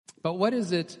But what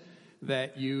is it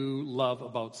that you love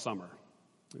about summer?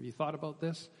 Have you thought about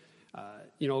this?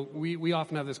 We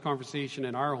often have this conversation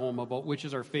in our home about which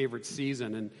is our favorite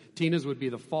season, and Tina's would be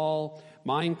the fall.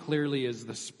 Mine clearly is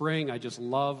the spring. I just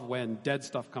love when dead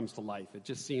stuff comes to life. It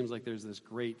just seems like there's this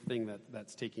great thing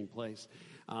that's taking place.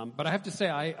 But I have to say,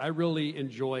 I really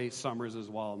enjoy summers as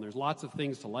well, and there's lots of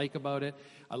things to like about it.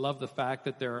 I love the fact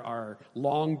that there are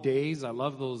long days. I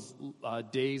love those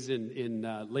days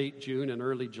in late June and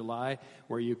early July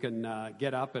where you can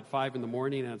get up at 5 in the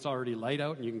morning and it's already light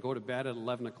out, and you can go to bed at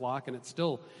 11 o'clock and it's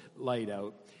still light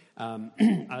out.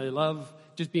 I love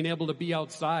just being able to be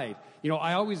outside.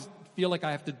 I always feel like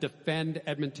I have to defend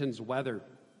Edmonton's weather.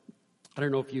 I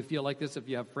don't know if you feel like this, if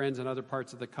you have friends in other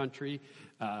parts of the country.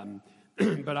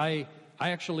 But I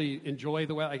actually enjoy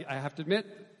the weather. I have to admit,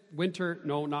 winter,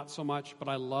 no, not so much, but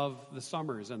I love the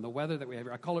summers and the weather that we have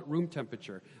here. I call it room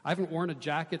temperature. I haven't worn a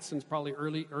jacket since probably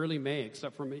early May,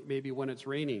 except for maybe when it's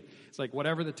raining. It's like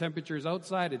whatever the temperature is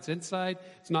outside, it's inside.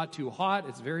 It's not too hot.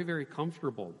 It's very, very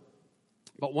comfortable.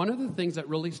 But one of the things that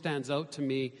really stands out to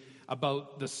me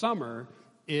about the summer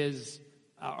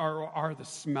are the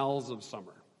smells of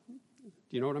summer. Do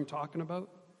you know what I'm talking about?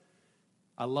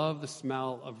 I love the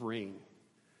smell of rain.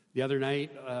 The other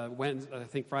night,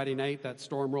 Friday night, that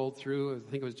storm rolled through.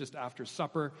 I think it was just after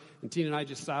supper, and Tina and I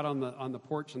just sat on the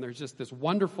porch, and there's just this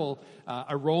wonderful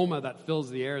aroma that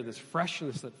fills the air, this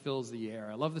freshness that fills the air.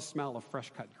 I love the smell of fresh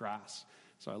cut grass.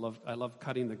 So I love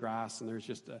cutting the grass, and there's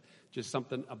just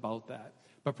something about that.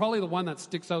 But probably the one that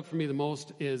sticks out for me the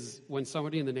most is when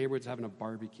somebody in the neighborhood's having a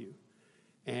barbecue,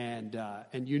 and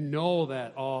you know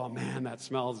that, oh man, that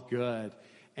smells good.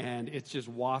 And it's just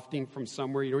wafting from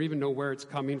somewhere. You don't even know where it's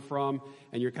coming from.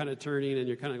 And you're kind of turning and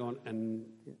you're kind of going, and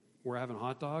we're having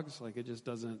hot dogs? Like it just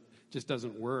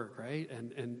doesn't work, right?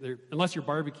 And unless you're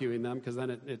barbecuing them, because then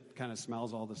it kind of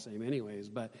smells all the same anyways.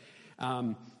 But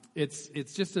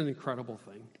it's just an incredible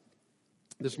thing.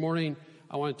 This morning,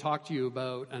 I want to talk to you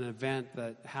about an event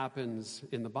that happens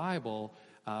in the Bible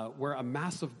where a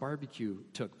massive barbecue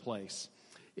took place.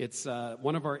 It's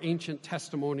one of our ancient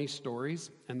testimony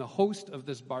stories, and the host of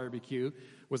this barbecue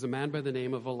was a man by the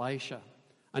name of Elisha,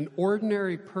 an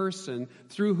ordinary person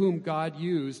through whom God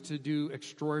used to do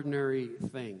extraordinary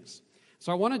things.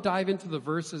 So I want to dive into the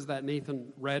verses that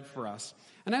Nathan read for us.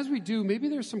 And as we do, maybe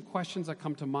there's some questions that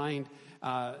come to mind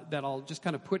that I'll just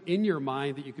kind of put in your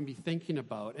mind that you can be thinking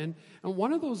about. And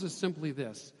one of those is simply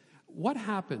this: what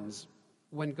happens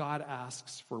when God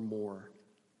asks for more?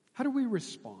 How do we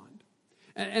respond?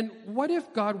 And what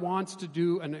if God wants to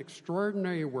do an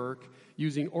extraordinary work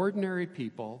using ordinary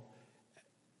people?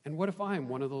 And what if I'm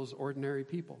one of those ordinary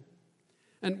people?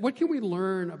 And what can we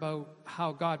learn about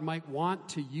how God might want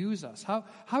to use us?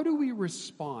 How do we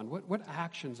respond? What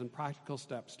actions and practical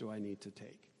steps do I need to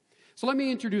take? So let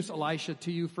me introduce Elisha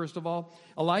to you, first of all.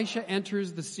 Elisha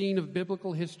enters the scene of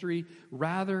biblical history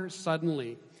rather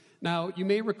suddenly. Now, you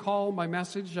may recall my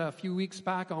message a few weeks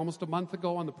back, almost a month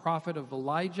ago, on the prophet of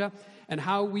Elijah and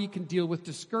how we can deal with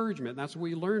discouragement. That's what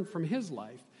we learned from his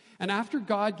life. And after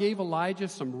God gave Elijah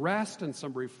some rest and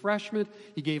some refreshment,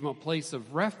 he gave him a place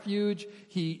of refuge.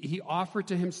 He offered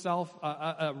to himself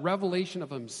a revelation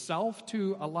of himself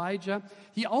to Elijah.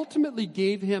 He ultimately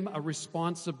gave him a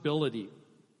responsibility.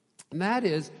 And that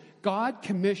is, God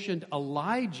commissioned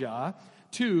Elijah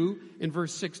to, in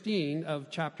verse 16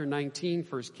 of chapter 19,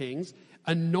 1 Kings,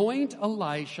 anoint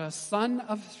Elisha, son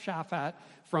of Shaphat,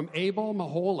 from Abel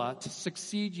Meholah, to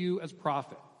succeed you as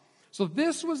prophet. So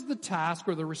this was the task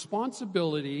or the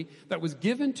responsibility that was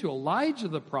given to Elijah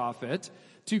the prophet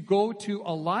to go to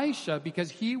Elisha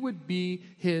because he would be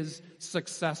his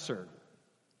successor.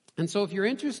 And so if you're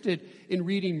interested in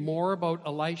reading more about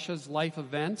Elisha's life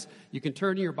events, you can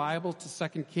turn your Bible to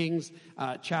 2 Kings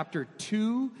chapter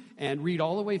 2 and read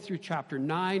all the way through chapter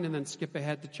 9 and then skip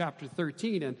ahead to chapter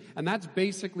 13. And that's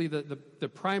basically the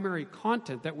primary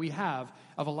content that we have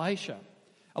of Elisha.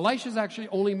 Elisha's actually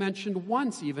only mentioned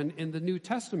once even in the New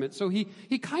Testament. So he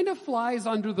kind of flies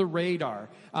under the radar.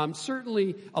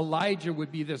 Certainly Elijah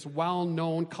would be this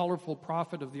well-known, colorful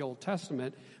prophet of the Old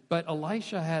Testament, but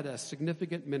Elisha had a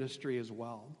significant ministry as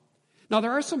well. Now,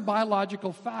 there are some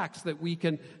biological facts that we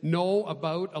can know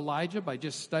about Elijah by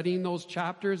just studying those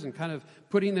chapters and kind of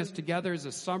putting this together as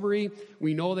a summary.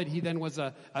 We know that he then was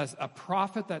a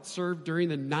prophet that served during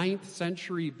the 9th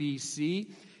century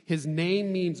BC. His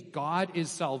name means God is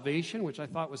salvation, which I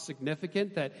thought was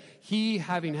significant, that he,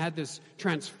 having had this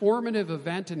transformative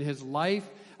event in his life,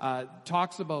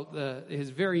 talks about his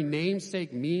very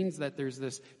namesake means that there's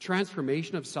this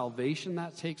transformation of salvation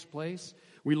that takes place.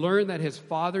 We learn that his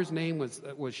father's name was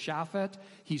Shaphat.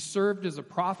 He served as a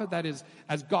prophet, that is,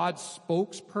 as God's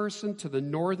spokesperson to the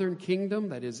northern kingdom,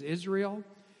 that is Israel.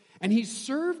 And he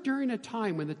served during a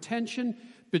time when the tension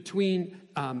between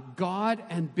God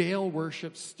and Baal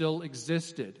worship still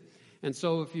existed. And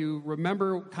so if you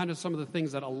remember kind of some of the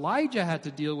things that Elijah had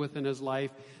to deal with in his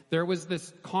life, there was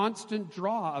this constant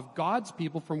draw of God's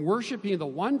people from worshiping the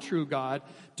one true God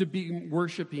to be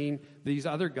worshiping these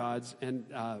other gods, and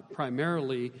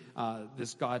primarily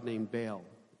this god named Baal.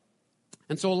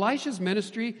 And so Elisha's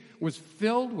ministry was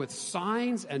filled with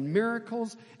signs and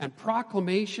miracles and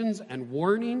proclamations and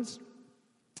warnings.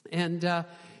 And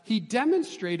he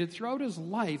demonstrated throughout his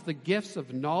life the gifts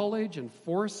of knowledge and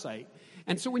foresight.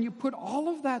 And so when you put all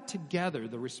of that together,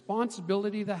 the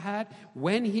responsibility that he had,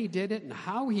 when he did it and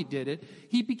how he did it,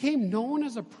 he became known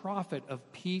as a prophet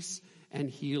of peace and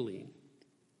healing.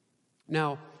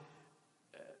 Now,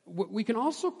 we can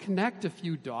also connect a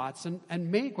few dots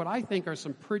and make what I think are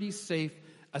some pretty safe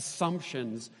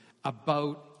assumptions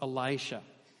about Elisha.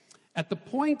 At the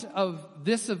point of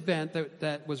this event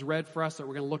that was read for us, that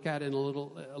we're going to look at in a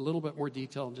little bit more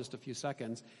detail in just a few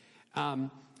seconds,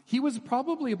 he was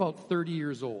probably about 30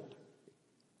 years old.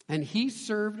 And he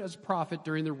served as prophet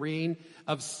during the reign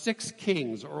of 6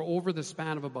 kings, or over the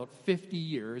span of about 50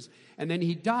 years. And then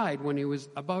he died when he was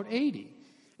about 80.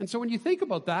 And so when you think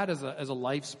about that as a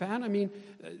lifespan, I mean,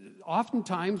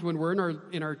 oftentimes when we're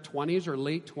in our 20s or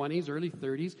late 20s, early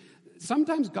 30s,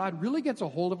 sometimes God really gets a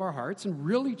hold of our hearts and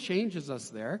really changes us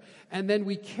there. And then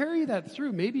we carry that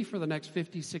through maybe for the next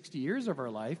 50, 60 years of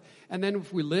our life. And then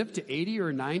if we live to 80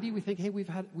 or 90, we think, hey, we've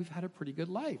had a pretty good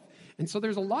life. And so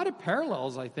there's a lot of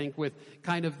parallels, I think, with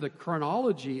kind of the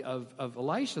chronology of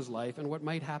Elisha's life and what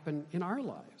might happen in our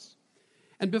lives.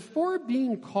 And before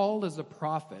being called as a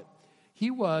prophet, he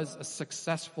was a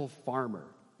successful farmer.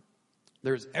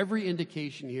 There's every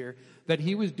indication here that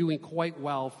he was doing quite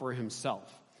well for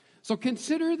himself. So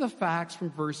consider the facts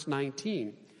from verse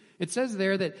 19. It says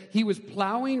there that he was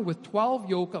plowing with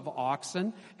 12 yoke of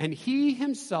oxen, and he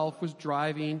himself was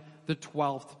driving the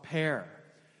 12th pair.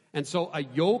 And so a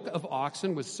yoke of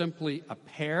oxen was simply a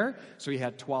pair. So he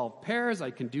had 12 pairs.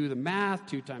 I can do the math.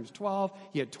 2 times 12.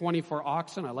 He had 24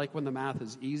 oxen. I like when the math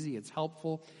is easy. It's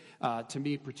helpful to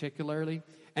me particularly.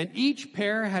 And each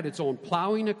pair had its own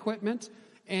plowing equipment.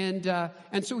 And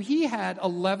so he had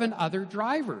 11 other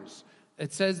drivers.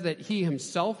 It says that he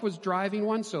himself was driving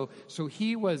one, so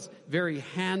he was very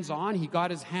hands-on. He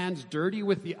got his hands dirty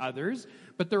with the others,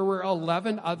 but there were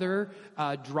 11 other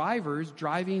drivers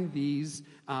driving these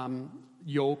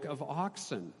yoke of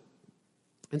oxen.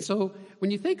 And so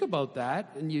when you think about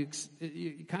that, and you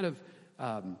kind of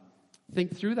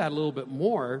think through that a little bit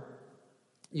more,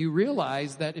 you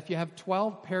realize that if you have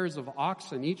 12 pairs of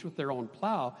oxen, each with their own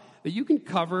plow, that you can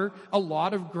cover a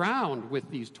lot of ground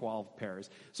with these 12 pairs.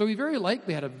 So he very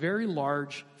likely had a very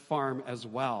large farm as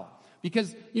well.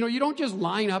 Because, you don't just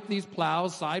line up these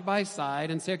plows side by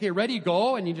side and say, okay, ready,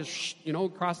 go, and you just,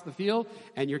 across the field,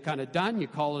 and you're kind of done, you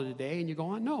call it a day, and you go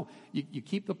on. No, you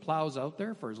keep the plows out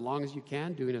there for as long as you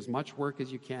can, doing as much work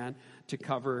as you can to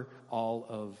cover all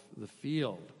of the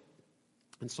field.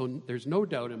 And so there's no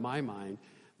doubt in my mind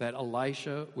that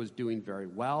Elisha was doing very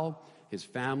well. His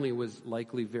family was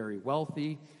likely very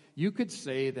wealthy. You could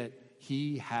say that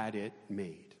he had it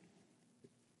made.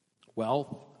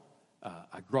 Wealth,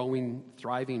 a growing,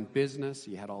 thriving business.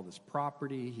 He had all this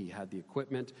property. He had the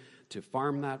equipment to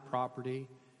farm that property.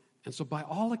 And so by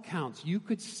all accounts, you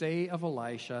could say of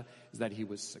Elisha is that he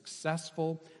was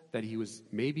successful, that he was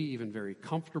maybe even very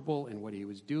comfortable in what he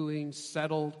was doing,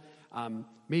 settled,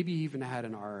 maybe even had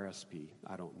an RRSP.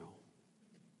 I don't know.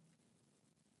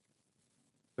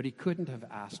 But he couldn't have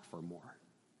asked for more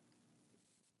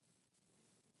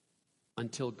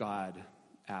until God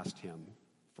asked him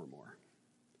for more.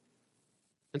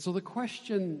 And so the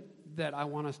question that I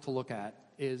want us to look at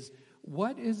is,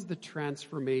 what is the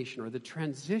transformation or the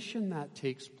transition that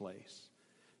takes place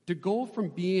to go from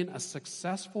being a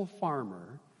successful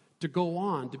farmer to go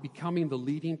on to becoming the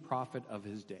leading prophet of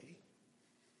his day?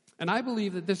 And I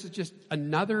believe that this is just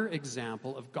another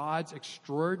example of God's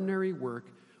extraordinary work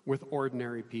with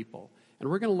ordinary people. And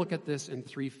we're going to look at this in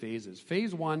 3 phases.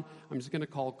 Phase 1, I'm just going to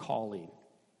call calling.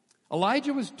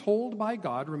 Elijah was told by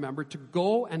God, remember, to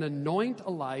go and anoint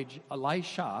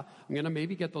Elisha. I'm going to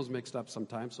maybe get those mixed up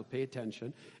sometimes, so pay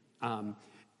attention.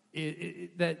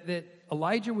 That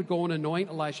Elijah would go and anoint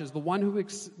Elisha as the one who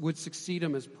would succeed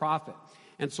him as prophet.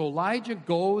 And so Elijah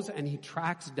goes and he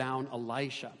tracks down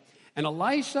Elisha. And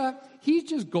Elisha, he's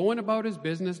just going about his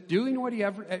business, doing what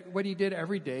he did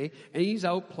every day, and he's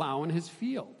out plowing his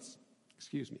fields.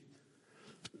 Excuse me.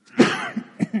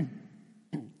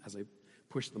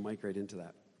 push the mic right into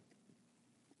that.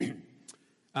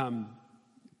 And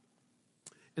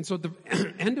so at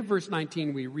the end of verse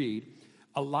 19 we read,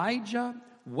 Elijah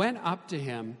went up to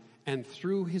him and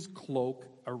threw his cloak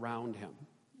around him.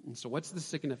 And so what's the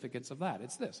significance of that?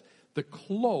 It's this. The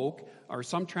cloak, or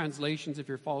some translations, if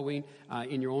you're following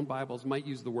in your own Bibles, might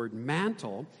use the word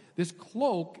mantle. This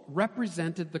cloak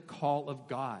represented the call of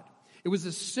God. It was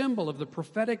a symbol of the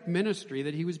prophetic ministry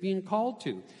that he was being called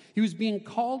to. He was being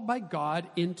called by God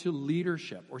into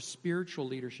leadership, or spiritual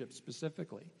leadership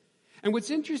specifically. And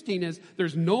what's interesting is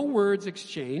there's no words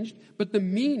exchanged, but the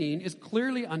meaning is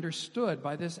clearly understood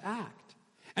by this act.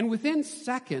 And within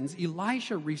seconds,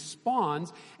 Elisha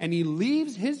responds, and he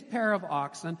leaves his pair of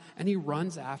oxen, and he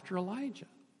runs after Elijah.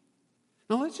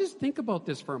 Now let's just think about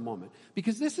this for a moment,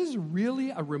 because this is really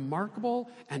a remarkable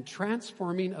and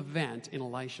transforming event in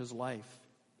Elisha's life.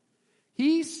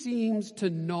 He seems to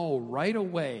know right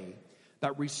away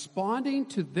that responding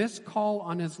to this call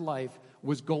on his life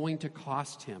was going to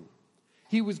cost him.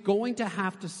 He was going to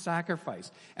have to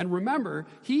sacrifice. And remember,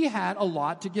 he had a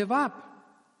lot to give up,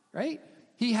 right?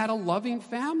 He had a loving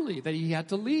family that he had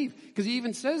to leave. Because he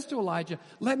even says to Elijah,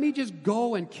 let me just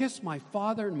go and kiss my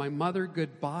father and my mother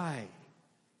goodbye.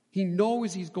 He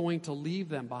knows he's going to leave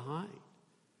them behind.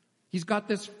 He's got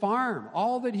this farm,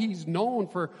 all that he's known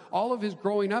for all of his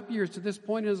growing up years to this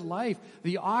point in his life,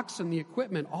 the oxen, the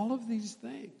equipment, all of these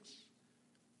things.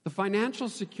 The financial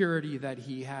security that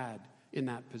he had in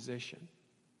that position.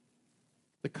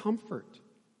 The comfort.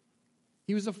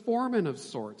 He was a foreman of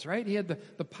sorts, right? He had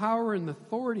the power and the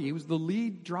authority. He was the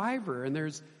lead driver, and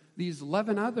there's these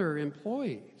 11 other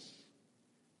employees.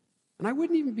 And I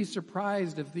wouldn't even be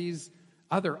surprised if these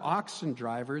other oxen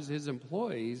drivers, his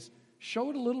employees,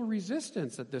 showed a little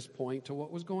resistance at this point to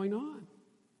what was going on.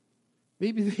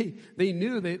 Maybe they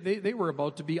knew they were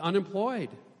about to be unemployed.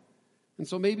 And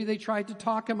so maybe they tried to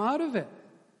talk him out of it.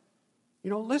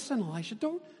 Listen, Elisha,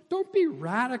 don't be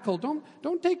radical.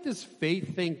 Don't take this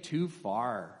faith thing too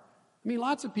far. I mean,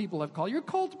 lots of people have called. You're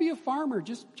called to be a farmer.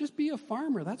 Just be a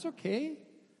farmer. That's okay.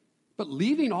 But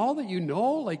leaving all that you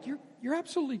know, like you're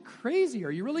absolutely crazy.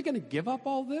 Are you really going to give up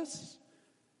all this?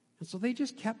 And so they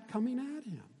just kept coming at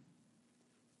him.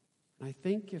 And I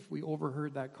think if we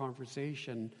overheard that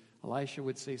conversation, Elisha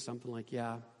would say something like,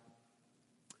 yeah,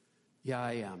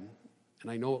 I am. And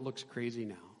I know it looks crazy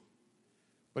now.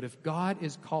 But if God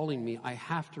is calling me, I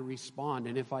have to respond.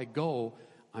 And if I go,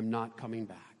 I'm not coming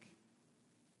back.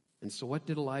 And so what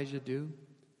did Elijah do?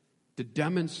 To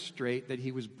demonstrate that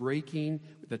he was breaking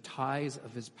the ties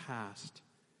of his past,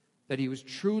 that he was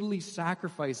truly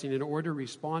sacrificing in order to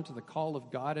respond to the call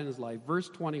of God in his life. Verse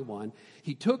 21,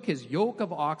 he took his yoke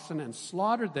of oxen and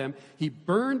slaughtered them. He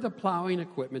burned the plowing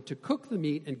equipment to cook the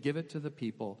meat and give it to the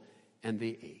people, and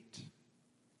they ate.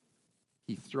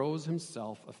 He throws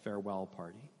himself a farewell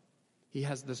party. He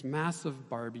has this massive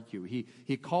barbecue.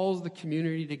 He calls the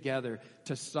community together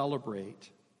to celebrate.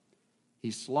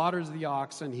 He slaughters the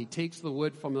oxen. He takes the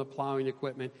wood from the plowing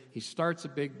equipment. He starts a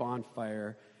big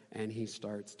bonfire, and he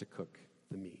starts to cook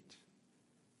the meat.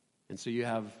 And so you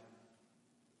have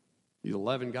these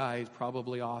 11 guys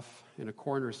probably off in a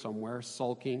corner somewhere,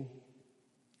 sulking,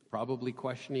 probably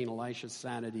questioning Elisha's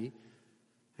sanity,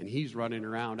 and he's running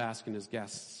around asking his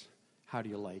guests, how do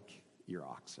you like your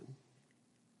oxen?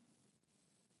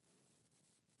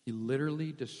 He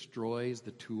literally destroys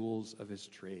the tools of his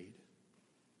trade.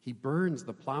 He burns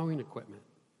the plowing equipment.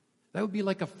 That would be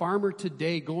like a farmer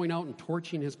today going out and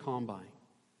torching his combine.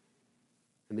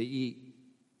 And they eat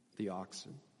the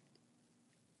oxen.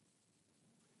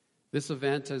 This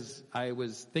event, as I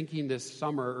was thinking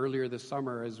earlier this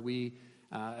summer, as we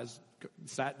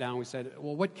sat down, we said,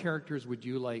 well, what characters would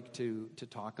you like to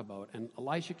talk about? And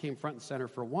Elisha came front and center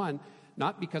for one,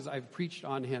 not because I've preached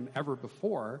on him ever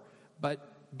before, but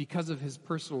because of his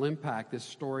personal impact this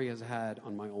story has had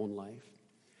on my own life.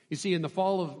 You see, in the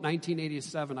fall of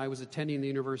 1987, I was attending the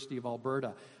University of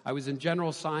Alberta. I was in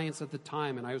general science at the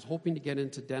time, and I was hoping to get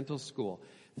into dental school.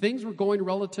 Things were going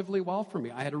relatively well for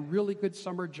me. I had a really good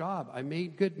summer job. I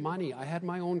made good money. I had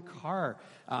my own car.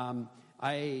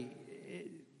 I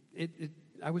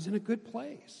was in a good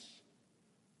place,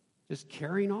 just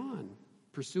carrying on,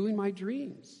 pursuing my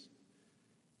dreams.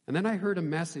 And then I heard a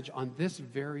message on this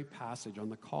very passage, on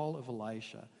the call of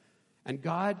Elisha. And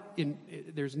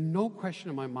there's no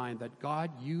question in my mind that God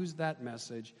used that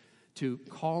message to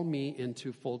call me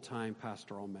into full-time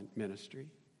pastoral ministry.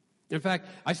 In fact,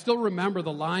 I still remember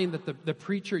the line that the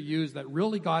preacher used that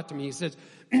really got to me. He says,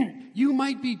 you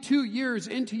might be 2 years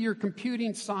into your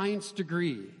computing science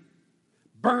degree.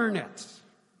 Burn it.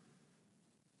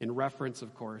 In reference,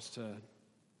 of course, to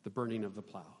the burning of the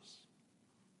plows.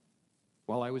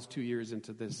 Well, I was 2 years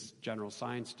into this general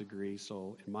science degree,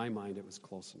 so in my mind it was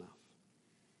close enough.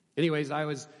 Anyways, I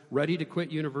was ready to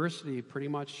quit university pretty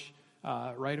much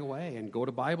right away and go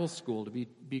to Bible school to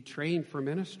be trained for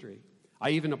ministry.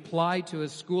 I even applied to a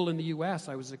school in the U.S.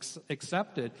 I was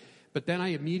accepted, but then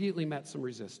I immediately met some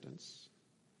resistance.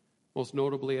 Most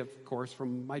notably, of course,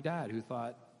 from my dad, who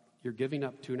thought, you're giving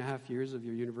up 2.5 years of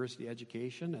your university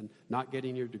education and not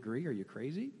getting your degree? Are you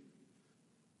crazy?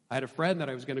 I had a friend that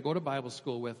I was going to go to Bible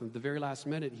school with, and at the very last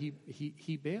minute,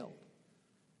 he bailed.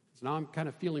 So now I'm kind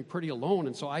of feeling pretty alone,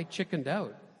 and so I chickened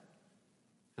out.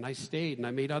 And I stayed, and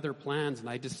I made other plans, and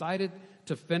I decided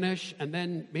to finish and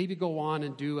then maybe go on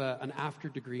and do an after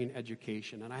degree in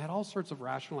education. And I had all sorts of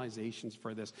rationalizations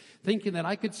for this, thinking that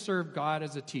I could serve God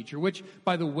as a teacher, which,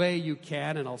 by the way, you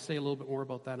can, and I'll say a little bit more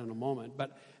about that in a moment.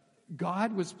 But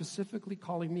God was specifically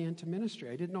calling me into ministry.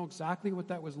 I didn't know exactly what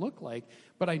that would look like,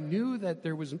 but I knew that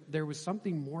there was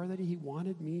something more that He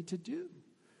wanted me to do.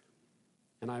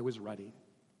 And I was ready.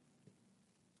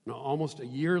 Now, almost a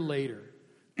year later,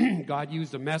 God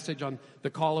used a message on the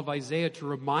call of Isaiah to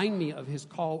remind me of His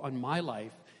call on my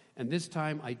life. And this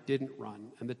time I didn't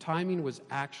run. And the timing was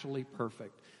actually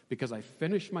perfect because I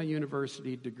finished my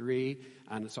university degree.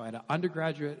 And so I had an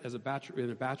undergraduate as a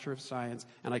Bachelor of Science.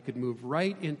 And I could move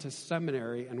right into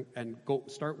seminary and go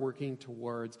start working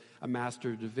towards a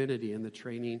Master of Divinity and the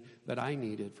training that I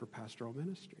needed for pastoral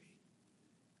ministry.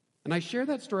 And I share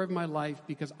that story of my life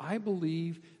because I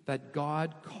believe that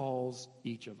God calls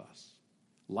each of us,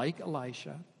 like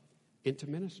Elisha, into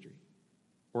ministry,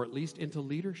 or at least into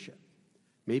leadership.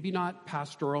 Maybe not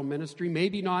pastoral ministry,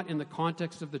 maybe not in the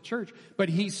context of the church, but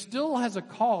He still has a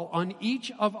call on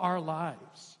each of our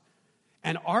lives.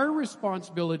 And our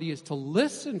responsibility is to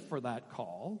listen for that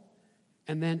call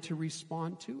and then to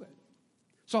respond to it.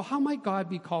 So how might God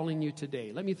be calling you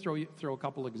today? Let me throw a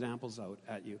couple examples out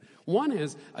at you. One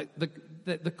is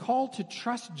the call to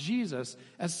trust Jesus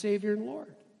as Savior and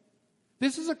Lord.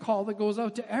 This is a call that goes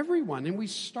out to everyone, and we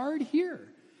start here.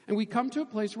 And we come to a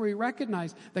place where we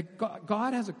recognize that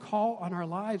God has a call on our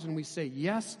lives, and we say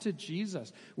yes to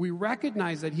Jesus. We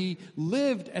recognize that He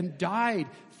lived and died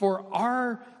for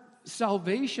our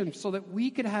salvation so that we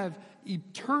could have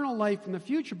eternal life in the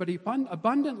future, but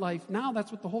abundant life now.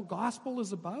 That's what the whole gospel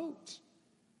is about.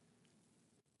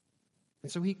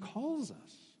 And so He calls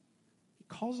us. He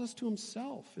calls us to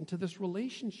Himself and to this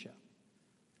relationship.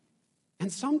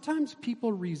 And sometimes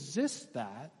people resist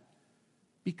that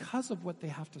because of what they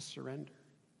have to surrender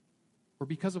or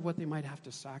because of what they might have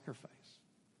to sacrifice.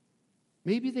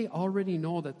 Maybe they already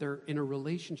know that they're in a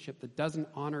relationship that doesn't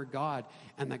honor God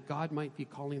and that God might be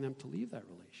calling them to leave that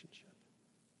relationship.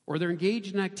 Or they're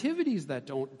engaged in activities that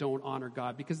don't honor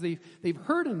God because they've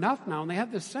heard enough now, and they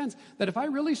have this sense that if I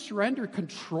really surrender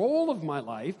control of my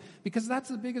life, because that's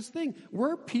the biggest thing.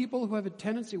 We're people who have a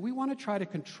tendency, we want to try to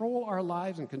control our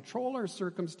lives and control our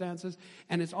circumstances,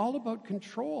 and it's all about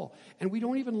control. And we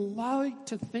don't even like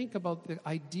to think about the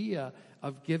idea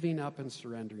of giving up and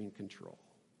surrendering control.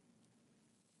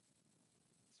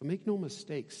 So make no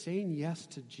mistake, saying yes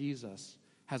to Jesus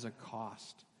has a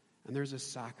cost, and there's a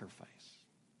sacrifice.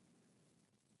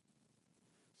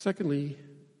 Secondly,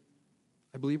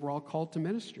 I believe we're all called to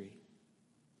ministry.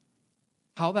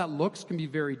 How that looks can be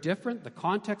very different. The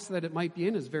context that it might be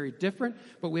in is very different,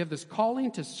 but we have this calling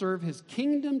to serve His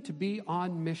kingdom, to be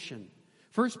on mission.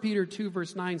 1 Peter 2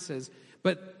 verse 9 says,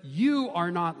 "But you are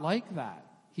not like that."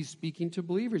 He's speaking to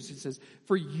believers. He says,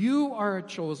 "For you are a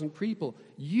chosen people.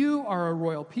 You are a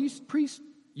royal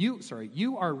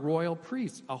you are royal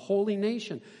priests, a holy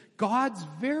nation, God's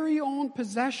very own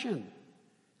possession.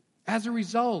 As a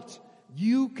result,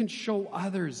 you can show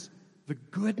others the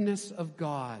goodness of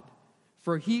God,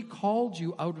 for He called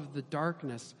you out of the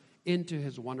darkness into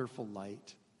His wonderful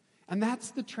light." And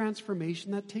that's the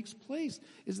transformation that takes place,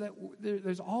 is that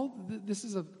this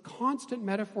is a constant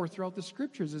metaphor throughout the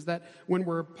Scriptures, is that when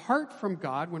we're apart from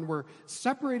God, when we're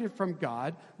separated from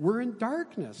God, we're in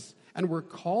darkness. And we're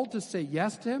called to say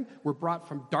yes to Him. We're brought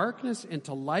from darkness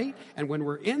into light. And when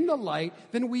we're in the light,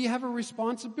 then we have a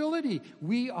responsibility.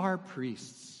 We are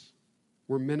priests.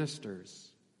 We're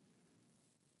ministers.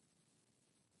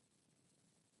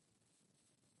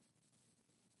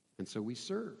 And so we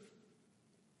serve.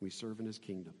 We serve in His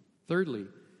kingdom. Thirdly,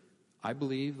 I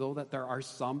believe, though, that there are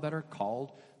some that are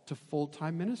called to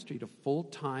full-time ministry, to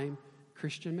full-time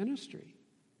Christian ministry.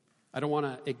 I don't want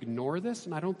to ignore this,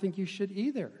 and I don't think you should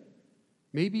either.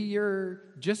 Maybe you're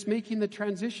just making the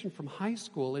transition from high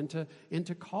school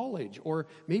into college, or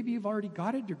maybe you've already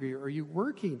got a degree, or you're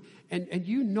working, and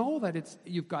you know that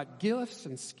you've got gifts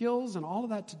and skills and all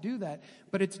of that to do that,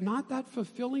 but it's not that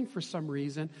fulfilling for some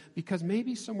reason, because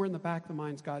maybe somewhere in the back of the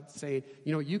mind's God's saying,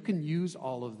 you can use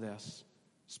all of this,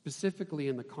 specifically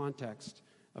in the context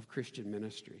of Christian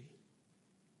ministry.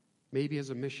 Maybe as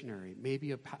a missionary,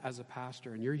 maybe as a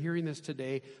pastor. And you're hearing this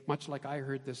today, much like I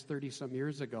heard this 30-some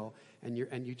years ago, and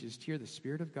you just hear the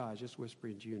Spirit of God just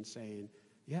whispering to you and saying,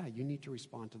 yeah, you need to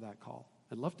respond to that call.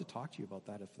 I'd love to talk to you about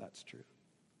that if that's true.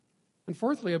 And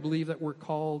fourthly, I believe that we're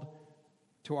called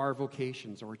to our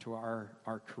vocations or to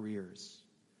our careers.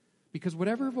 Because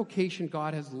whatever vocation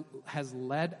God has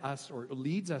led us or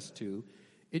leads us to,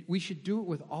 we should do it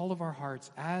with all of our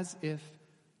hearts as if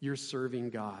you're serving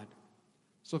God.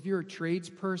 So if you're a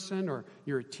tradesperson, or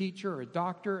you're a teacher, or a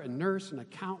doctor, a nurse, an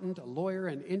accountant, a lawyer,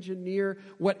 an engineer,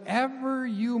 whatever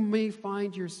you may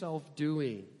find yourself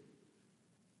doing,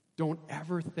 don't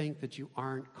ever think that you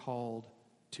aren't called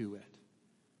to it.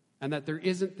 And that there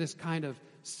isn't this kind of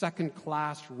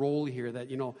second-class role here that,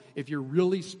 if you're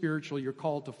really spiritual, you're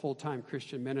called to full-time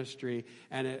Christian ministry,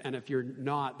 and if you're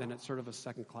not, then it's sort of a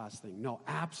second-class thing. No,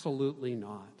 absolutely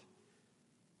not.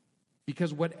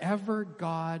 Because whatever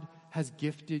God has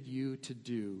gifted you to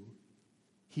do,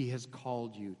 He has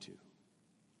called you to. Do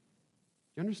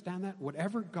you understand that?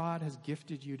 Whatever God has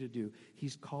gifted you to do,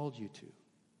 He's called you to.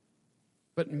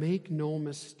 But make no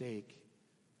mistake,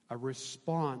 a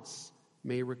response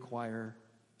may require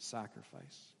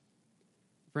sacrifice.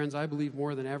 Friends, I believe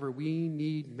more than ever, we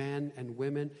need men and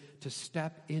women to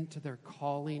step into their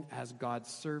calling as God's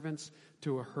servants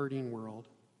to a hurting world.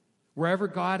 Wherever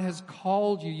God has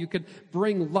called you, you can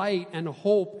bring light and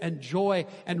hope and joy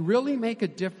and really make a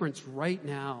difference right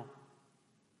now.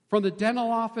 From the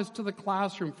dental office to the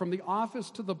classroom, from the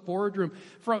office to the boardroom,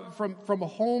 from a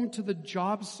home to the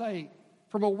job site,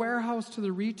 from a warehouse to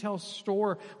the retail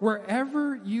store,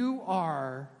 wherever you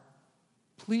are,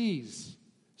 please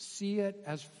see it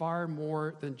as far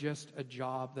more than just a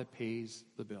job that pays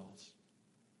the bills.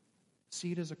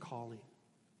 See it as a calling,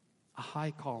 a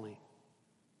high calling,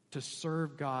 to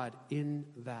serve God in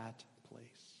that place.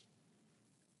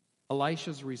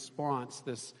 Elisha's response,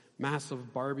 this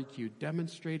massive barbecue,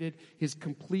 demonstrated his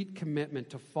complete commitment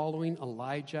to following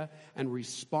Elijah and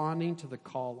responding to the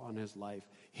call on his life.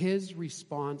 His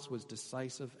response was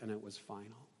decisive and it was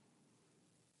final.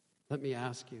 Let me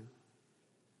ask you,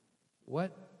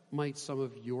 what might some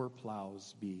of your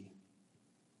plows be?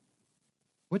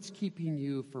 What's keeping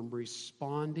you from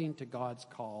responding to God's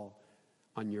call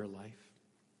on your life?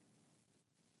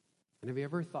 And have you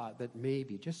ever thought that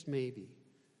maybe, just maybe,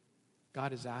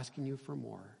 God is asking you for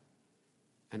more,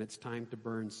 and it's time to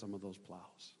burn some of those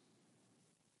plows?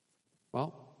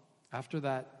 Well, after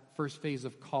that first phase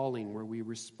of calling, where we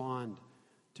respond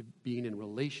to being in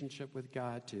relationship with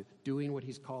God, to doing what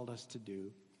He's called us to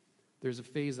do, there's a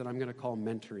phase that I'm going to call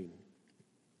mentoring.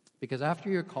 Because after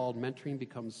you're called, mentoring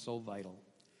becomes so vital.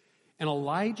 And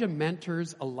Elijah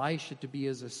mentors Elisha to be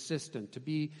his assistant, to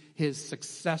be his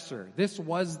successor. This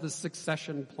was the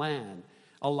succession plan.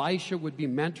 Elisha would be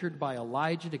mentored by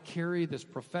Elijah to carry this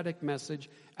prophetic message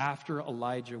after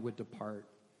Elijah would depart.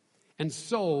 And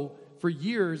so, for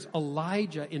years,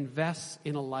 Elijah invests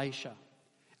in Elisha.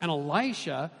 And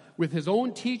Elisha, with his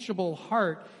own teachable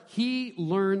heart, he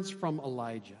learns from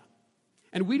Elijah.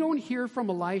 And we don't hear from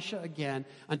Elisha again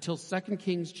until 2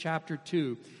 Kings chapter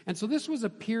 2. And so this was a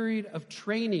period of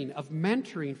training, of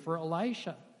mentoring for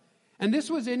Elisha. And this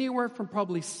was anywhere from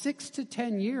probably 6 to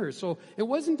 10 years. So it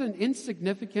wasn't an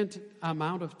insignificant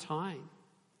amount of time.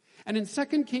 And in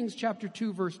 2 Kings chapter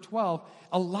 2, verse 12,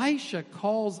 Elisha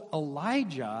calls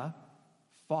Elijah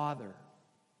father.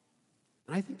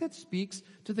 And I think that speaks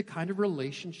to the kind of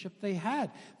relationship they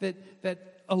had. That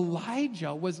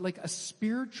Elijah was like a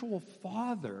spiritual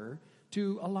father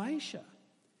to Elisha.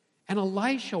 And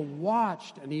Elisha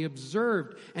watched and he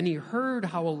observed and he heard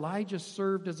how Elijah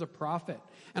served as a prophet.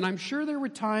 And I'm sure there were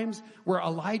times where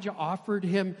Elijah offered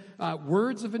him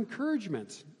words of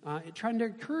encouragement, trying to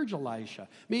encourage Elisha.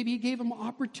 Maybe he gave him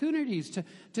opportunities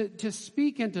to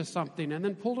speak into something and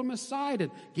then pulled him aside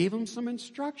and gave him some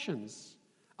instructions.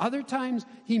 Other times,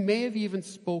 he may have even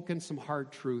spoken some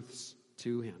hard truths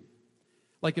to him.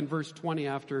 Like in verse 20,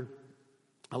 after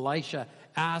Elisha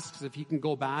asks if he can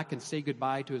go back and say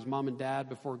goodbye to his mom and dad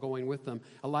before going with them,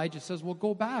 Elijah says, well,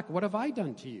 go back. What have I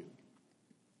done to you?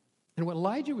 And what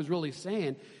Elijah was really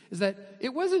saying is that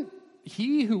it wasn't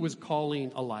he who was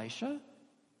calling Elisha.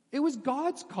 It was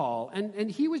God's call,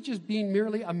 and he was just being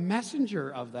merely a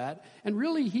messenger of that, and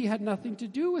really he had nothing to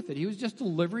do with it. He was just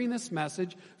delivering this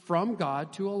message from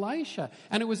God to Elisha.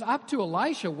 And it was up to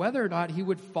Elisha whether or not he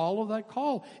would follow that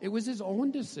call. It was his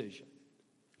own decision.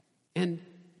 And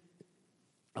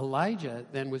Elijah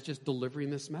then was just delivering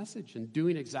this message and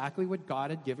doing exactly what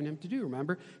God had given him to do.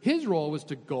 Remember, his role was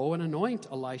to go and anoint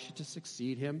Elisha to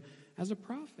succeed him as a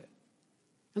prophet.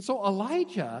 And so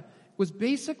Elijah was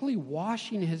basically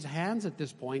washing his hands at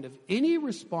this point of any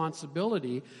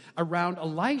responsibility around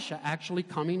Elisha actually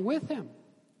coming with him.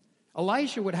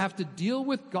 Elisha would have to deal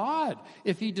with God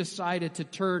if he decided to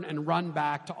turn and run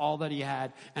back to all that he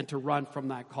had and to run from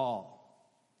that call.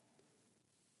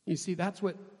 You see, that's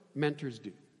what mentors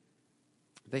do.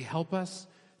 They help us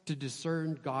to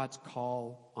discern God's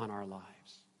call on our lives.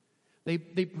 They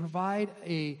provide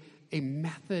a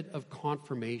method of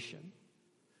confirmation.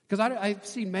 Because I've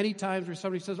seen many times where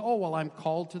somebody says, oh, well, I'm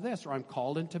called to this, or I'm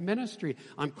called into ministry,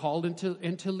 I'm called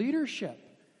into leadership.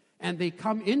 And they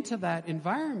come into that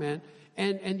environment,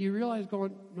 and you realize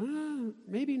going,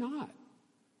 maybe not.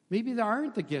 Maybe there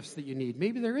aren't the gifts that you need.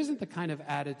 Maybe there isn't the kind of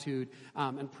attitude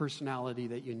and personality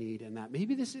that you need in that.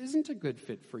 Maybe this isn't a good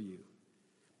fit for you.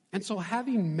 And so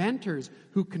having mentors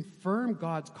who confirm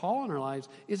God's call in our lives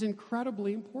is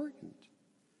incredibly important.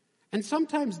 And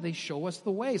sometimes they show us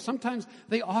the way. Sometimes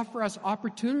they offer us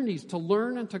opportunities to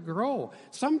learn and to grow.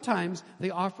 Sometimes they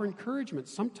offer encouragement.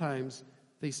 Sometimes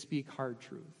they speak hard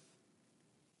truth.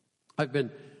 I've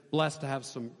been blessed to have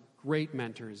some great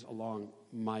mentors along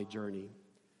my journey.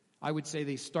 I would say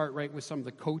they start right with some of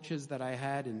the coaches that I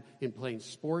had in playing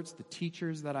sports, the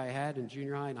teachers that I had in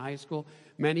junior high and high school.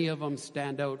 Many of them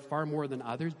stand out far more than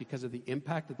others because of the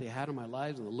impact that they had on my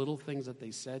lives and the little things that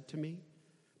they said to me.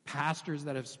 Pastors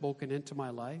that have spoken into my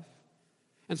life.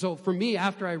 And so for me,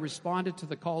 after I responded to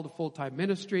the call to full-time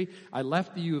ministry, I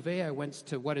left the U of A. I went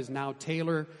to what is now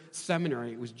Taylor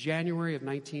Seminary. It was January of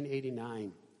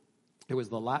 1989. It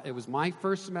was my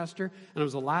first semester, and it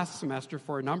was the last semester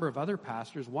for a number of other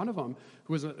pastors. One of them,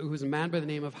 who was a man by the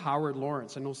name of Howard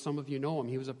Lawrence. I know some of you know him.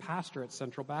 He was a pastor at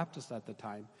Central Baptist at the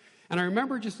time. And I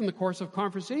remember just in the course of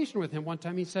conversation with him one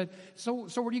time, he said, so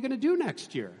what are you going to do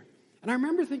next year? And I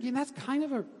remember thinking, that's kind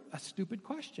of a stupid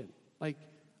question. Like,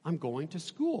 I'm going to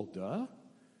school, duh.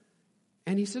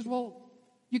 And he says, well,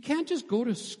 you can't just go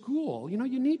to school. You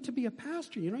need to be a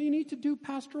pastor. You need to do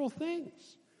pastoral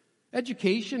things.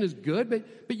 Education is good,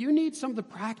 but you need some of the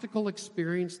practical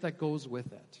experience that goes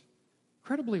with it.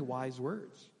 Incredibly wise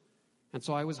words. And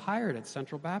so I was hired at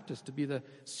Central Baptist to be the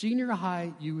senior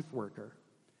high youth worker.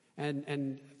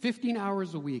 And 15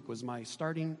 hours a week was my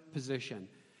starting position.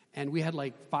 And we had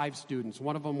like 5 students.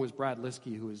 One of them was Brad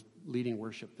Liskey, who was leading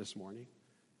worship this morning.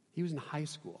 He was in high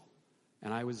school,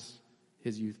 and I was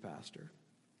his youth pastor.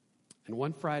 And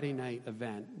one Friday night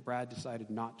event, Brad decided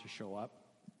not to show up.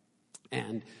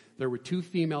 And there were 2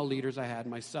 female leaders I had,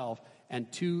 myself, and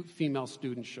 2 female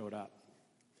students showed up.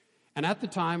 And at the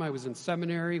time, I was in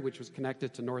seminary, which was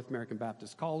connected to North American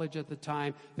Baptist College at the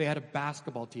time. They had a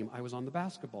basketball team. I was on the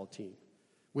basketball team.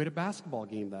 We had a basketball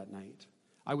game that night.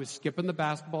 I was skipping the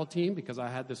basketball team because I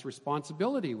had this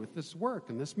responsibility with this work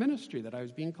and this ministry that I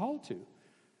was being called to.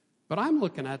 But I'm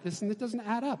looking at this, and it doesn't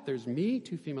add up. There's me,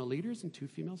 2 female leaders, and 2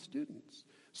 female students.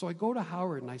 So I go to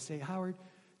Howard, and I say, Howard,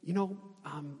 I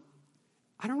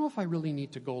don't know if I really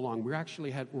need to go along.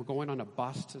 We're going on a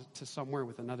bus to somewhere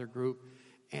with another group.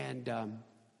 And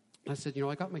I said,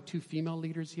 I got my 2 female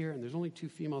leaders here, and there's only 2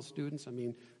 female students. I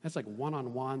mean, that's like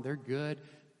one-on-one. They're good.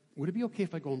 Would it be okay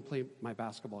if I go and play my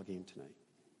basketball game tonight?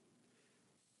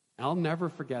 I'll never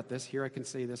forget this. Here I can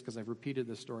say this because I've repeated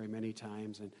this story many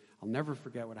times, and I'll never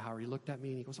forget what Howard, he looked at me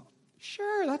and he goes, oh,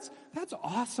 sure, that's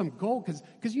awesome. Go,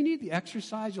 because you need the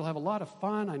exercise. You'll have a lot of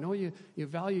fun. I know you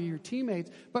value your teammates.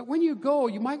 But when you go,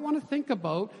 you might want to think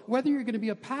about whether you're going to be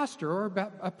a pastor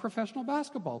or a professional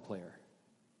basketball player.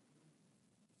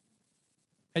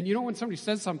 And when somebody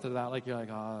says something to that, like, you're like,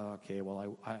 oh, okay,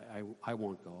 well, I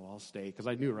won't go. I'll stay. Because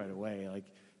I knew right away, like,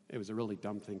 it was a really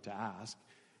dumb thing to ask.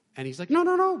 And he's like,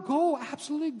 no, go,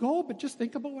 absolutely go, but just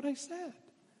think about what I said.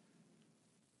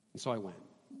 And so I went.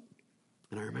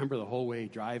 And I remember the whole way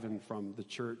driving from the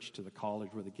church to the college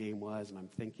where the game was, and I'm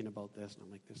thinking about this, and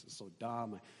I'm like, this is so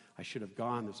dumb. I should have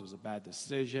gone. This was a bad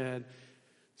decision.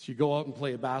 So you go out and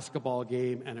play a basketball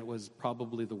game, and it was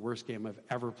probably the worst game I've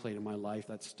ever played in my life.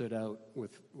 That stood out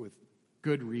with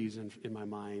good reason in my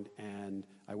mind. And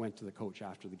I went to the coach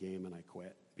after the game, and I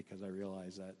quit because I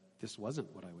realized that this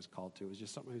wasn't what I was called to. It was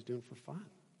just something I was doing for fun.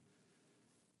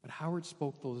 But Howard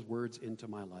spoke those words into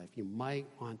my life. You might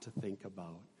want to think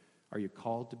about, are you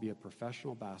called to be a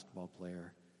professional basketball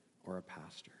player or a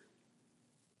pastor?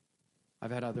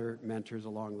 I've had other mentors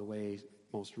along the way.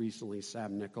 Most recently,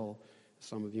 Sam Nickel.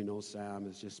 Some of you know Sam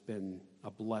has just been a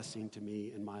blessing to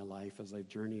me in my life as I've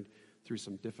journeyed through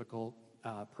some difficult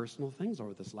personal things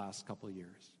over this last couple of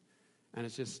years. And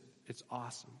it's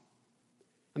awesome.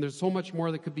 And there's so much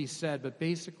more that could be said, but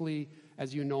basically,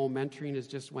 as you know, mentoring is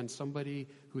just when somebody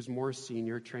who's more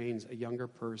senior trains a younger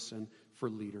person for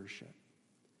leadership,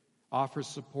 offers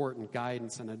support and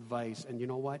guidance and advice. And you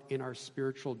know what? In our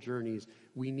spiritual journeys,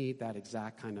 we need that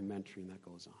exact kind of mentoring that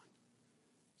goes on.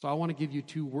 So I want to give you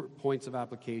 2 points of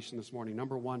application this morning.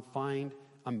 Number 1, find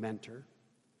a mentor.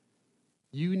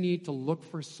 You need to look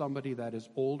for somebody that is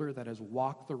older, that has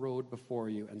walked the road before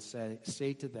you, and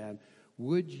say to them,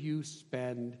 would you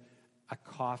spend a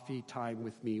coffee time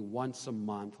with me once a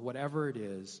month, whatever it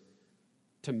is,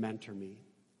 to mentor me?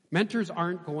 Mentors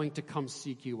aren't going to come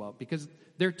seek you out because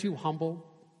they're too humble.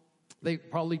 They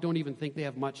probably don't even think they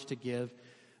have much to give.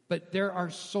 But there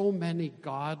are so many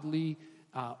godly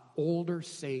older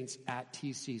saints at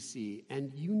TCC,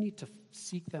 and you need to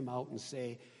seek them out and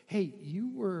say, hey, you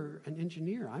were an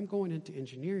engineer. I'm going into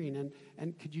engineering,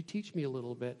 and could you teach me a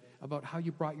little bit about how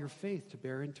you brought your faith to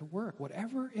bear into work?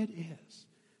 Whatever it is,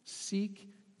 seek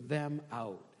them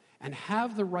out and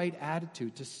have the right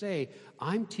attitude to say,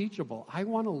 I'm teachable. I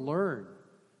want to learn.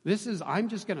 I'm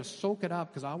just going to soak it up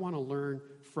because I want to learn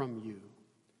from you.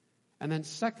 And then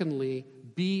secondly,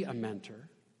 be a mentor.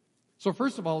 So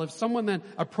first of all, if someone then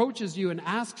approaches you and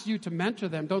asks you to mentor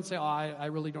them, don't say, I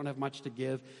really don't have much to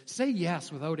give. Say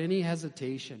yes without any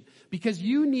hesitation, because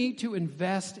you need to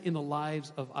invest in the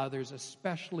lives of others,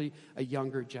 especially a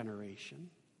younger generation.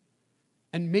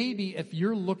 And maybe if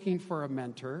you're looking for a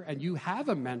mentor and you have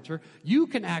a mentor, you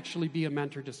can actually be a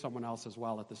mentor to someone else as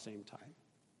well at the same time.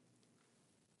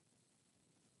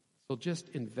 So just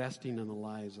investing in the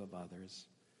lives of others.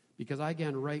 Because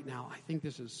again, right now, I think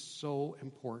this is so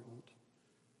important.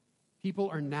 People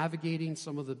are navigating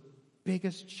some of the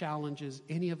biggest challenges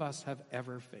any of us have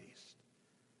ever faced.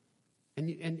 And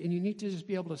you need to just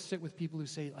be able to sit with people who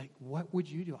say, like, what would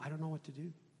you do? I don't know what to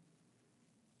do.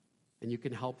 And you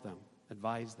can help them,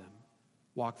 advise them,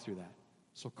 walk through that.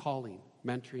 So calling,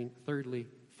 mentoring, thirdly,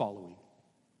 following.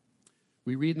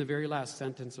 We read in the very last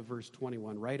sentence of verse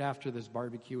 21, right after this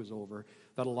barbecue is over,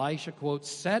 that Elisha, quote,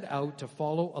 set out to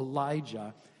follow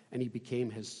Elijah, and he became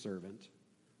his servant.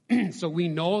 So we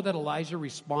know that Elijah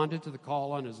responded to the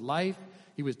call on his life.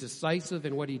 He was decisive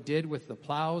in what he did with the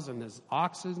plows and his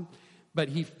oxen, but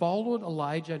he followed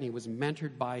Elijah and he was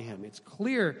mentored by him. It's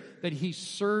clear that he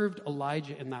served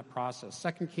Elijah in that process.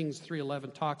 2 Kings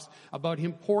 3:11 talks about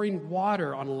him pouring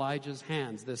water on Elijah's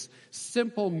hands, this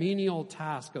simple menial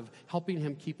task of helping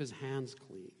him keep his hands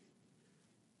clean.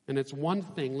 And it's one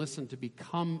thing, listen, to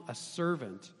become a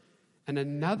servant, and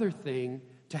another thing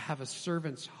to have a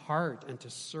servant's heart and to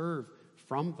serve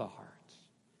from the heart.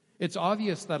 It's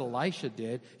obvious that Elisha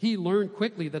did. He learned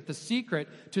quickly that the secret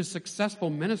to successful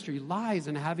ministry lies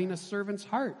in having a servant's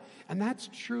heart. And that's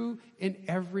true in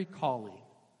every calling,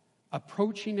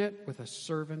 approaching it with a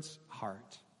servant's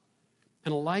heart.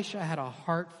 And Elisha had a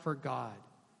heart for God,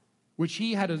 which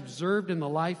he had observed in the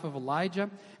life of Elijah.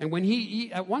 And when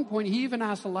at one point, he even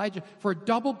asked Elijah for a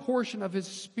double portion of his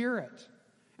spirit.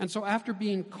 And so after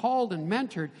being called and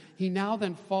mentored, he now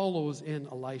then follows in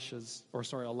Elijah's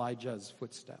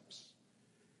footsteps.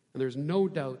 And there's no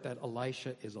doubt that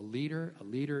Elisha is a leader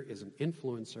is an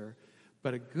influencer,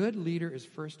 but a good leader is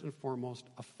first and foremost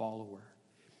a follower.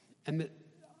 And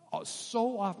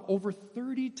so often, over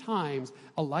 30 times,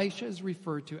 Elisha is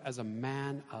referred to as a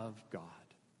man of God.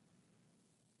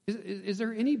 Is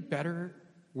there any better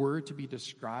word to be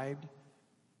described,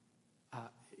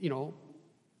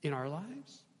 in our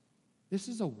lives? This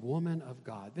is a woman of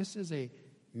God. This is a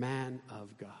man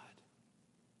of God.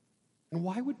 And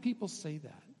why would people say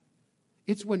that?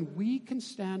 It's when we can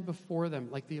stand before them,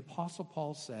 like the Apostle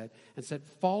Paul said, and said,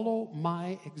 follow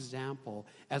my example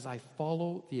as I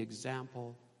follow the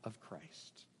example of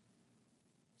Christ.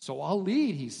 So I'll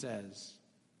lead, he says,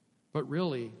 but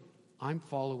really, I'm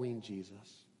following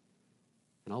Jesus.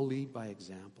 And I'll lead by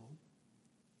example.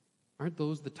 Aren't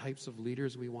those the types of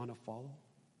leaders we want to follow?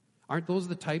 Aren't those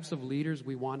the types of leaders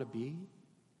we want to be?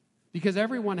 Because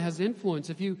everyone has influence.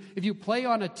 If you play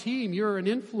on a team, you're an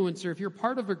influencer. If you're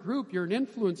part of a group, you're an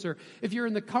influencer. If you're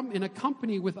in a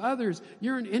company with others,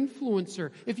 you're an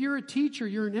influencer. If you're a teacher,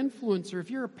 you're an influencer. If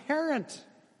you're a parent,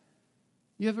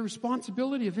 you have a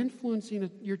responsibility of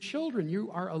influencing your children.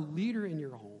 You are a leader in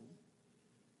your home.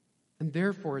 And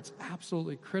therefore, it's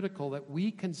absolutely critical that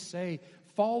we can say,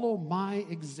 follow my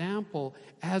example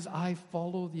as I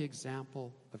follow the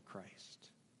example of Christ.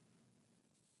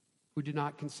 who did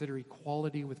not consider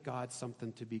equality with God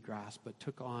something to be grasped, but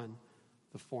took on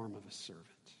the form of a servant.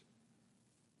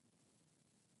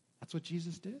 That's what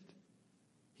Jesus did.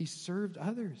 He served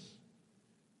others.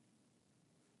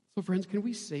 So friends, can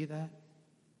we say that?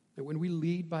 That when we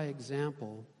lead by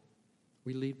example,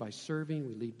 we lead by serving,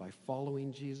 we lead by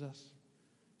following Jesus.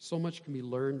 So much can be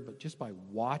learned, but just by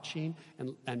watching,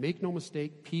 and make no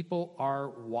mistake, people are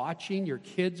watching. Your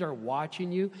kids are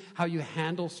watching you, how you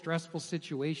handle stressful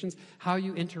situations, how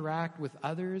you interact with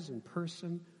others in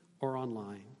person or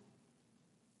online.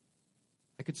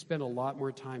 I could spend a lot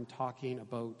more time talking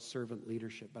about servant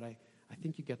leadership, but I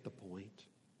think you get the point.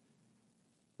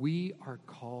 We are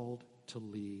called to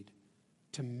lead,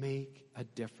 to make a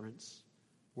difference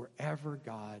wherever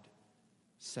God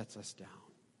sets us down.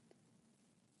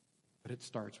 But it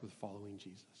starts with following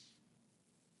Jesus.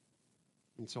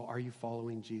 And so are you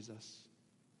following Jesus?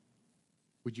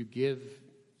 Would you give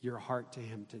your heart to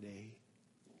him today?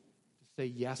 To say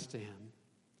yes to him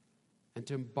and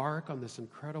to embark on this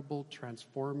incredible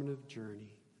transformative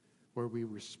journey where we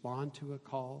respond to a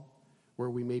call,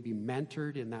 where we may be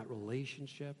mentored in that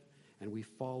relationship, and we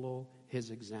follow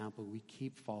his example. We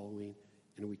keep following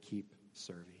and we keep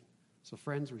serving. So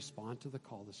friends, respond to the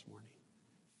call this morning.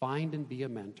 Find and be a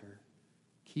mentor.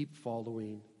 Keep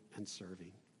following and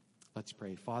serving. Let's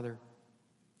pray. Father,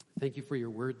 thank you for your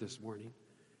word this morning.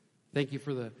 Thank you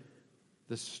for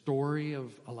the story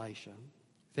of Elisha.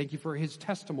 Thank you for his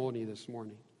testimony this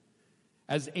morning.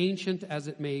 As ancient as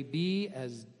it may be,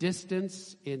 as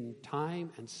distance in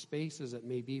time and space as it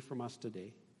may be from us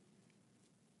today.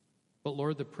 But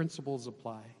Lord, the principles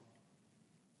apply.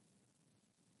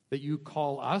 That you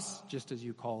call us just as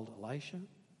you called Elisha.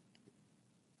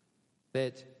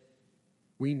 That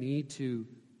we need to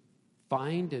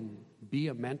find and be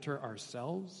a mentor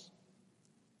ourselves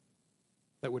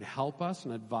that would help us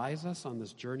and advise us on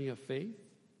this journey of faith,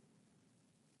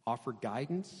 offer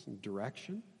guidance and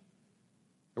direction,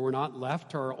 that we're not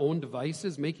left to our own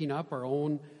devices, making up our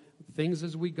own things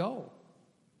as we go,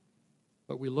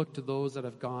 but we look to those that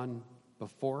have gone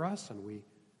before us and we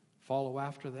follow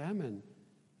after them, and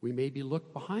we maybe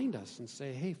look behind us and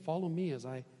say, hey, follow me as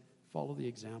I follow the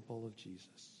example of Jesus.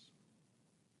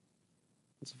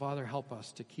 And so, Father, help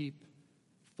us to keep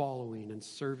following and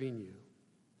serving you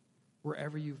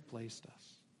wherever you've placed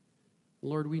us.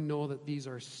 Lord, we know that these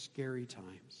are scary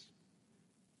times.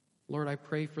 Lord, I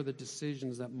pray for the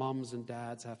decisions that moms and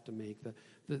dads have to make,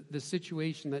 the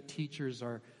situation that teachers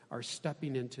are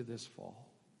stepping into this fall.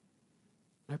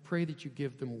 I pray that you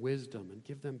give them wisdom and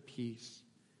give them peace.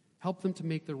 Help them to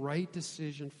make the right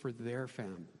decision for their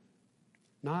family,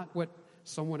 not what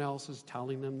someone else is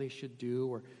telling them they should do.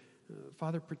 Or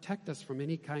Father, protect us from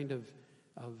any kind of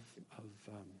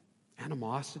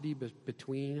animosity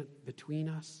between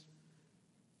us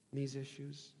in these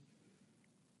issues.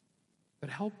 But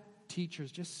help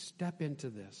teachers just step into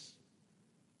this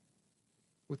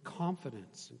with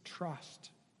confidence and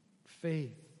trust,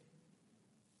 faith,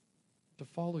 to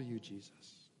follow you,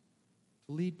 Jesus,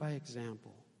 to lead by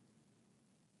example.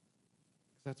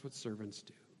 That's what servants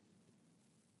do.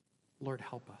 Lord,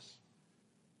 help us.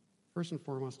 First and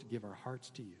foremost, to give our hearts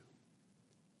to you,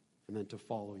 and then to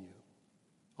follow you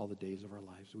all the days of our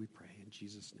lives. We pray in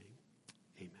Jesus' name.